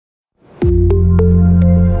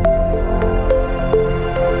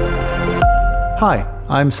Hi,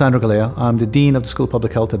 I'm Sandro Galea. I'm the Dean of the School of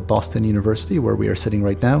Public Health at Boston University, where we are sitting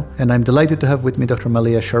right now. And I'm delighted to have with me Dr.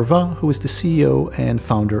 Malia Sharva, who is the CEO and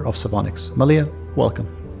founder of Savonix. Malia, welcome.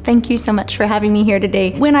 Thank you so much for having me here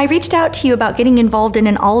today. When I reached out to you about getting involved in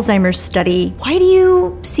an Alzheimer's study, why do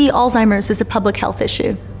you see Alzheimer's as a public health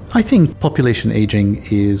issue? I think population aging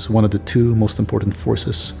is one of the two most important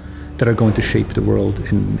forces that are going to shape the world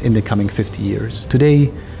in the coming 50 years.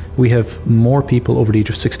 Today, we have more people over the age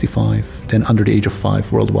of 65 than under the age of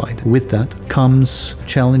 5 worldwide. With that comes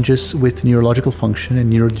challenges with neurological function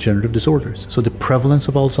and neurodegenerative disorders. So the prevalence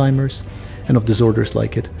of Alzheimer's and of disorders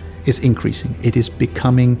like it is increasing. It is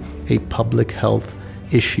becoming a public health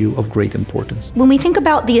issue of great importance. When we think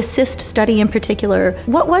about the ASSIST study in particular,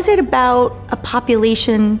 what was it about a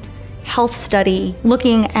population health study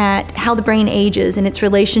looking at how the brain ages and its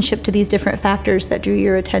relationship to these different factors that drew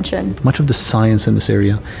your attention? Much of the science in this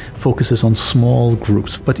area focuses on small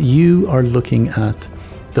groups, but you are looking at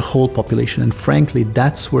the whole population, and frankly,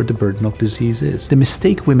 that's where the burden of disease is. The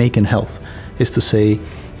mistake we make in health is to say,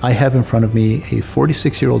 I have in front of me a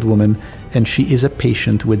 46-year-old woman and she is a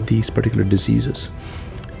patient with these particular diseases.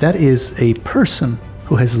 That is a person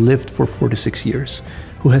who has lived for 46 years,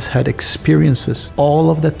 who has had experiences. All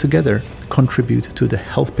of that together contribute to the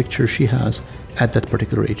health picture she has at that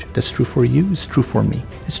particular age. That's true for you, it's true for me,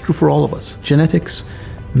 it's true for all of us. Genetics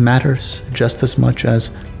matters just as much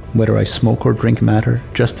as whether I smoke or drink matter,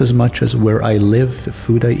 just as much as where I live, the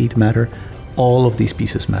food I eat matter. All of these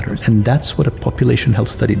pieces matter. And that's what a population health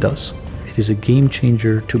study does. It is a game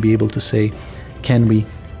changer to be able to say, can we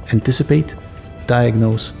anticipate,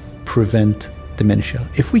 diagnose, prevent dementia?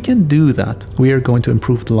 If we can do that, we are going to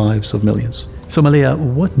improve the lives of millions. So Malia,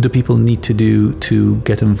 what do people need to do to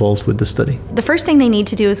get involved with the study? The first thing they need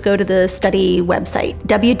to do is go to the study website,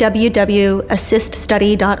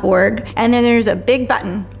 www.assiststudy.org, and then there's a big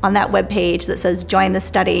button on that webpage that says join the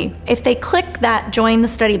study. If they click that join the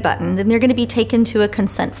study button, then they're going to be taken to a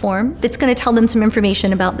consent form that's going to tell them some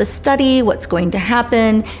information about the study, what's going to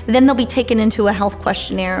happen. Then they'll be taken into a health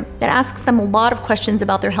questionnaire that asks them a lot of questions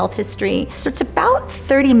about their health history. So it's about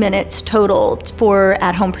 30 minutes total for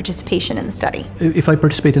at-home participation in the study. If I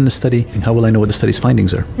participate in the study, how will I know what the study's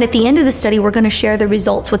findings are? And at the end of the study, we're going to share the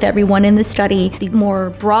results with everyone in the study, the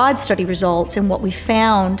more broad study results and what we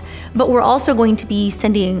found, but we're also going to be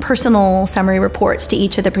sending personal summary reports to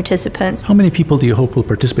each of the participants. How many people do you hope will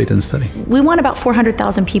participate in the study? We want about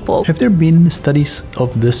 400,000 people. Have there been studies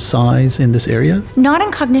of this size in this area? Not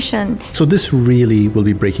in cognition. So this really will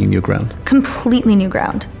be breaking new ground. Completely new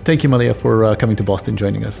ground. Thank you, Malia, for coming to Boston,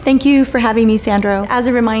 joining us. Thank you for having me, Sandro. As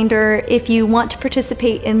a reminder, if you want to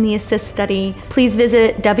participate in the ASSIST study, please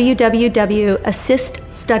visit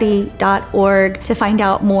www.assiststudy.org to find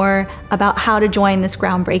out more about how to join this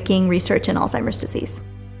groundbreaking research in Alzheimer's disease.